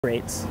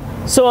rates.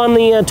 So on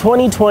the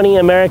 2020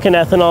 American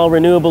Ethanol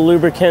Renewable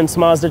Lubricants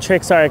Mazda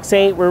Trix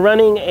RX8, we're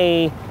running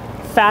a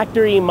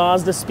factory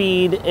Mazda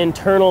Speed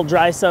internal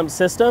dry sump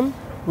system.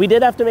 We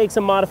did have to make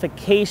some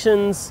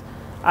modifications.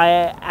 I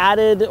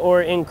added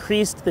or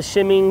increased the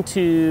shimming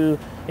to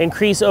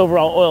increase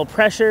overall oil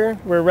pressure.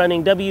 We're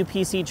running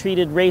WPC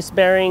treated race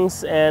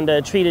bearings and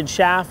a treated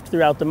shaft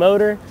throughout the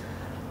motor.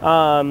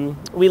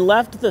 We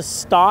left the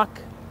stock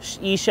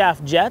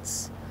E-shaft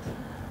jets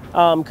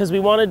because we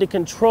wanted to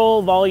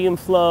control volume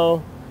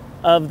flow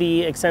of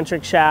the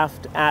eccentric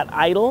shaft at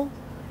idle,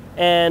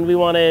 and we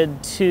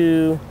wanted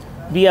to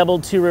be able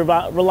to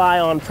rely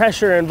on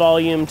pressure and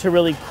volume to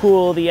really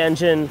cool the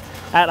engine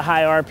at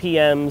high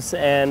RPMs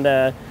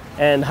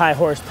and high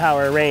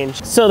horsepower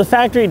range. So the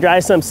factory dry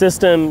sump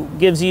system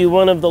gives you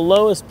one of the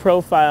lowest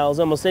profiles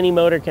almost any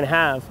motor can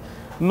have.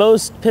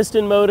 Most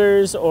piston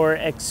motors or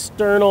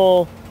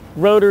external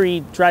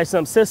rotary dry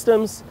sump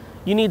systems,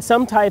 you need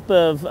some type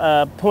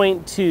of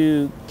point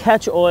to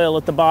catch oil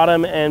at the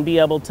bottom and be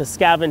able to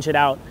scavenge it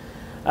out.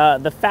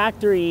 The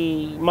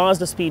factory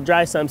Mazda Speed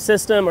dry sump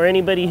system, or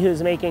anybody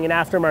who's making an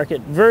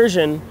aftermarket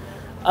version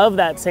of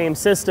that same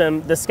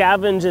system, the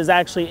scavenge is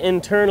actually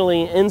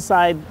internally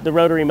inside the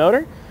rotary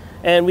motor,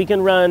 and we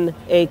can run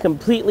a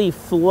completely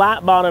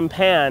flat bottom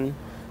pan,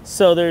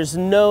 so there's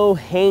no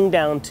hang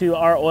down to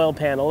our oil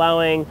pan,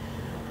 allowing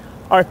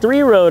our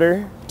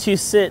 3-rotor to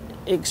sit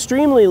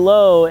extremely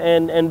low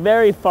and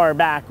very far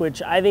back,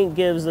 which I think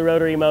gives the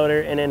rotary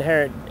motor an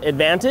inherent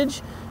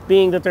advantage,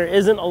 being that there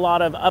isn't a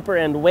lot of upper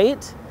end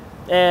weight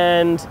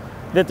and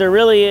that there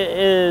really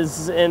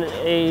is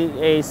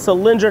a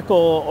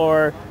cylindrical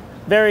or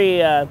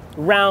very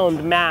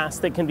round mass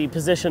that can be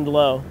positioned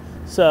low.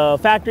 So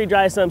factory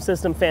dry sump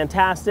system,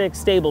 fantastic,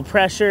 stable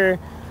pressure.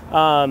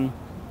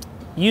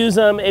 Use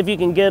them if you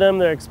can get them,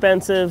 they're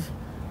expensive.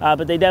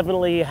 But they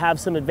definitely have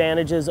some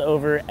advantages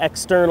over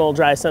external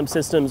dry sump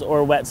systems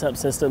or wet sump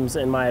systems,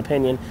 in my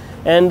opinion.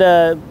 And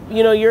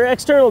you know, your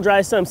external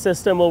dry sump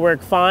system will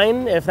work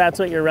fine if that's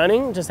what you're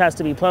running, it just has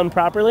to be plumbed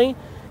properly.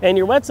 And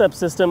your wet sump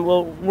system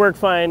will work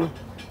fine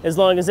as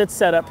long as it's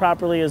set up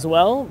properly as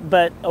well.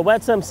 But a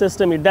wet sump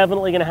system, you're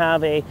definitely gonna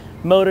have a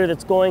motor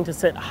that's going to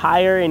sit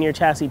higher in your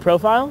chassis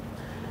profile.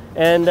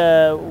 And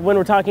when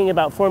we're talking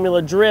about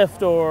Formula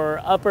Drift or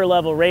upper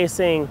level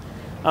racing,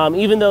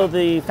 even though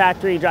the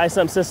factory dry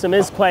sump system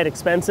is quite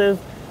expensive,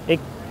 it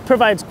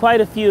provides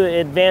quite a few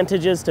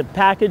advantages to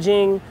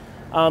packaging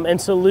and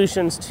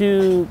solutions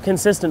to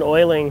consistent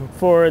oiling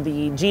for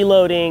the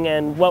G-loading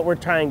and what we're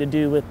trying to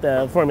do with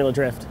the Formula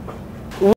Drift.